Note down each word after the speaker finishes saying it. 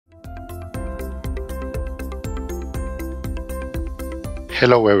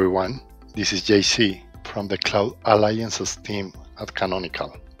Hello everyone, this is JC from the Cloud Alliances team at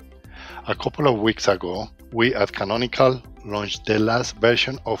Canonical. A couple of weeks ago, we at Canonical launched the last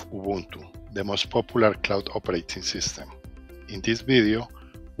version of Ubuntu, the most popular cloud operating system. In this video,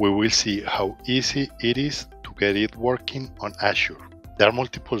 we will see how easy it is to get it working on Azure. There are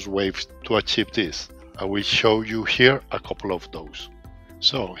multiple ways to achieve this. I will show you here a couple of those.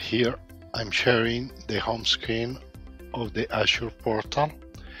 So here I'm sharing the home screen of the Azure Portal.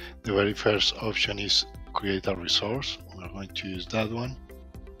 The very first option is create a resource. We're going to use that one.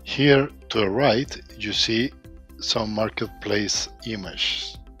 Here to the right, you see some marketplace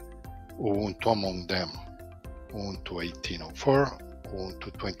images, Ubuntu among them, Ubuntu 18.04,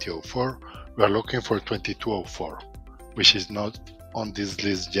 Ubuntu 20.04. We are looking for 22.04, which is not on this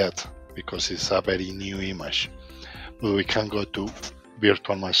list yet because it's a very new image. But we can go to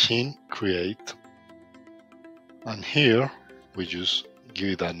virtual machine, create, and here we just give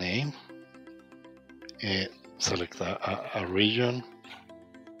it a name, select a region.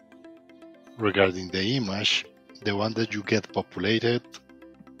 Regarding the image, the one that you get populated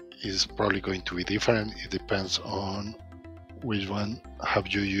is probably going to be different. It depends on which one have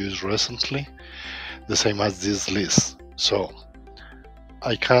you used recently, the same as this list. So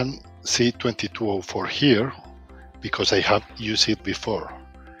I can see 22.04 here because I have used it before.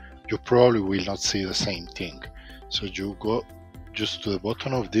 You probably will not see the same thing. So you go just to the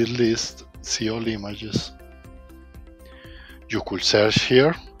bottom of this list, see all images. You could search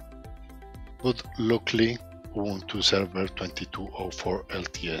here, but luckily Ubuntu Server 22.04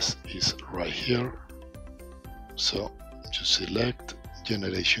 LTS is right here. So just select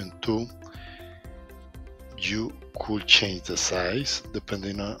generation 2. You could change the size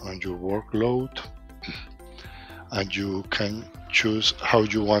depending on your workload, and you can choose how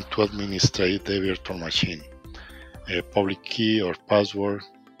you want to administrate the virtual machine, a public key or password.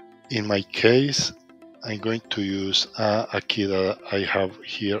 In my case, I'm going to use a key that I have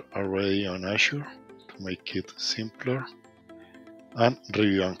here already on Azure to make it simpler, and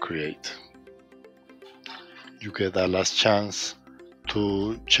review and create. You get a last chance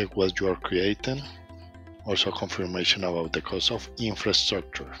to check what you are creating. Also confirmation about the cost of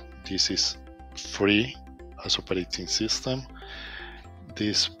infrastructure. This is free as operating system.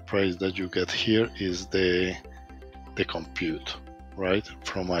 This price that you get here is the compute, right,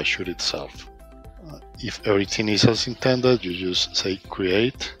 from Azure itself. If everything is as intended, you just say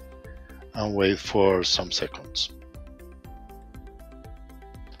create and wait for some seconds.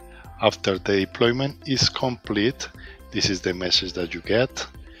 After the deployment is complete, this is the message that you get.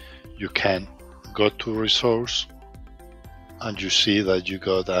 You can go to resource and you see that you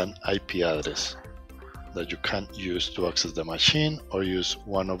got an IP address that you can use to access the machine or use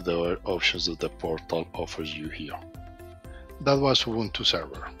one of the other options that the portal offers you here. That was Ubuntu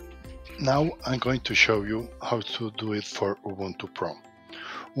Server. Now I'm going to show you how to do it for Ubuntu Pro.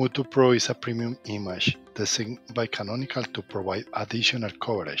 Ubuntu Pro is a premium image designed by Canonical to provide additional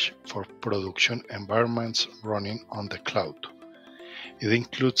coverage for production environments running on the cloud. It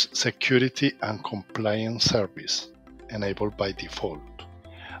includes security and compliance service enabled by default,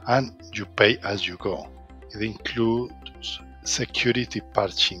 and you pay as you go. It includes security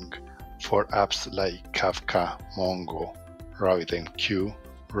patching for apps like Kafka, Mongo, RabbitMQ,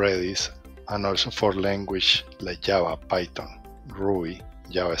 Redis, and also for language like Java, Python, Ruby,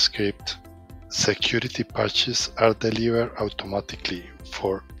 JavaScript. Security patches are delivered automatically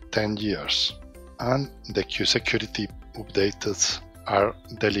for 10 years, and the Q-Security updates are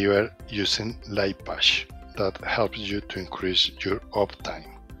delivered using LivePatch that helps you to increase your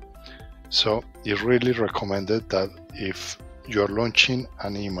uptime. So it's really recommended that if you're launching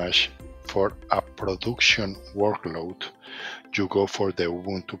an image for a production workload, you go for the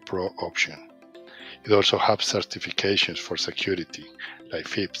Ubuntu Pro option. It also has certifications for security like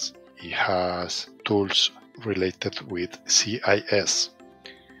FIPS. It has tools related with CIS.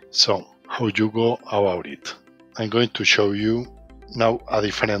 So how you go about it? I'm going to show you now a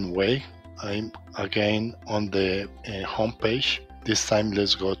different way. I'm again on the home page. This time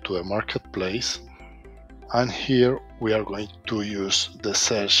let's go to the marketplace, and here we are going to use the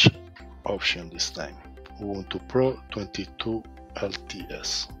search option this time, Ubuntu Pro 22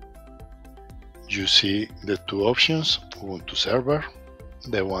 LTS. You see the two options, Ubuntu Server,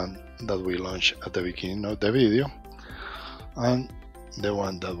 the one that we launched at the beginning of the video, and the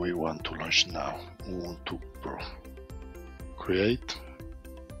one that we want to launch now, Ubuntu Pro. Create.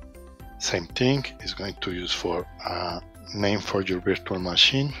 Same thing is going to use for a name for your virtual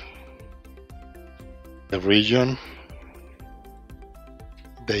machine, the region,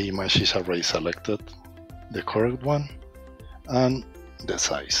 the image is already selected, the correct one, and the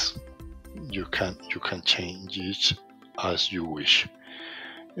size. You can change it as you wish.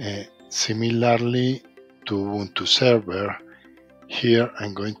 Similarly to Ubuntu Server, here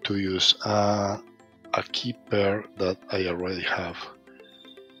I'm going to use a key pair that I already have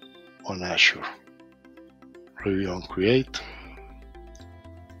on Azure. Review and create.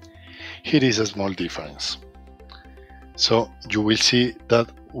 Here is a small difference. So you will see that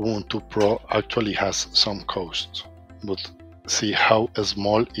Ubuntu Pro actually has some cost, but see how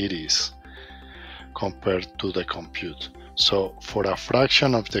small it is compared to the compute. So for a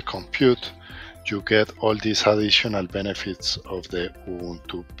fraction of the compute, you get all these additional benefits of the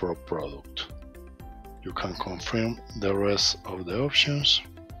Ubuntu Pro product. You can confirm the rest of the options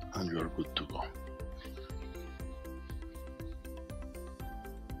and you are good to go.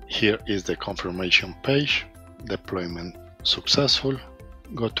 Here is the confirmation page. Deployment successful.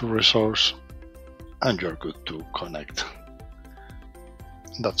 Go to resource and you're good to connect.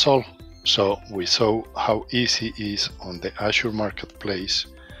 That's all. So we saw how easy it is on the Azure Marketplace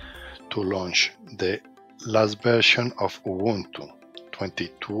to launch the last version of Ubuntu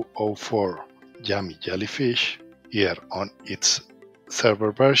 22.04 Jammy Jellyfish, either on its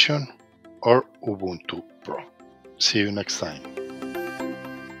server version or Ubuntu Pro. See you next time.